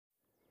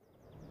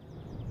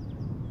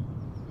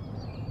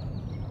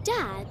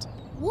Dad,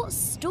 what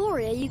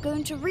story are you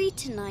going to read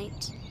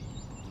tonight?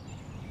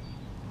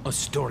 A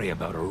story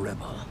about a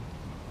rebel,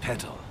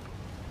 Petal.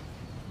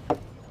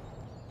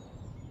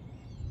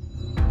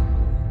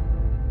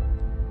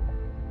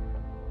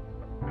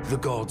 The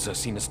gods are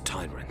seen as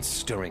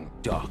tyrants during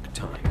dark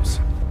times.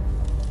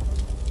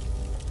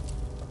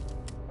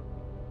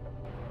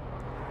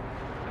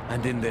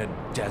 And in their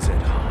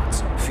desert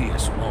hearts,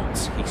 fierce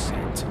wants he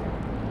sent,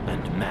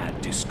 and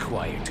mad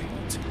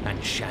disquietudes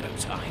and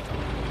shadows idle.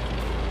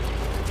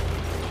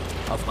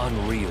 Of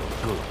unreal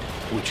good,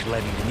 which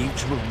led into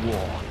mutual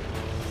war.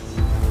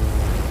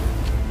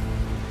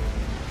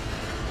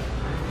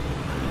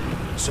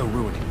 So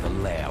ruining the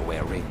lair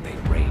wherein they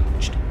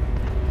raged.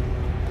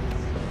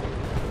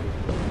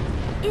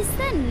 Is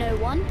there no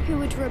one who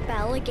would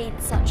rebel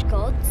against such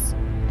gods?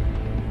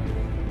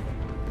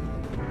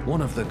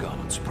 One of the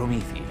gods,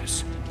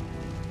 Prometheus,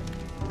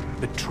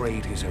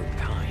 betrayed his own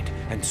kind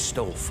and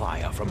stole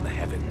fire from the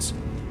heavens,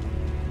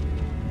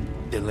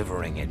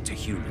 delivering it to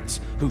humans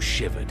who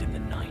shivered in the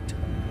night.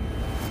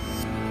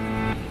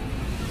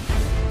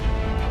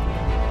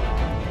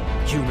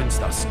 Humans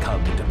thus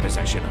come into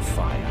possession of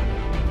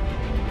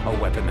fire, a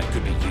weapon that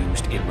could be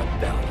used in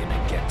rebellion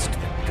against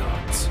the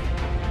gods.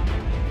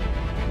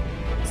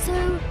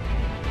 So,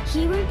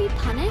 he won't be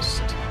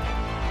punished?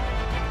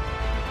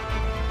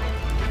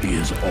 He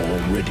has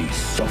already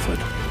suffered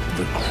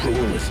the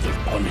cruelest of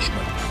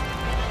punishments.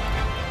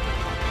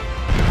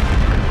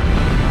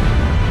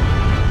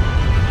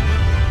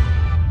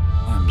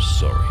 I'm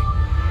sorry.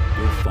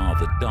 Your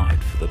father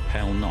died for the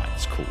Pale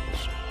Knight's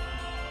cause.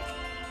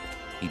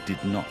 He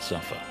did not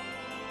suffer.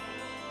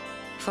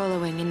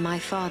 Following in my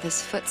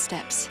father's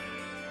footsteps,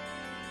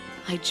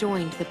 I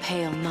joined the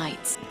Pale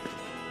Knights.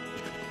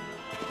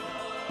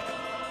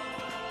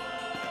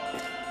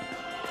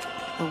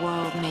 The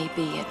world may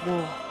be at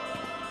war,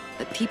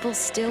 but people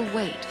still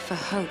wait for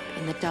hope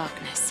in the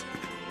darkness.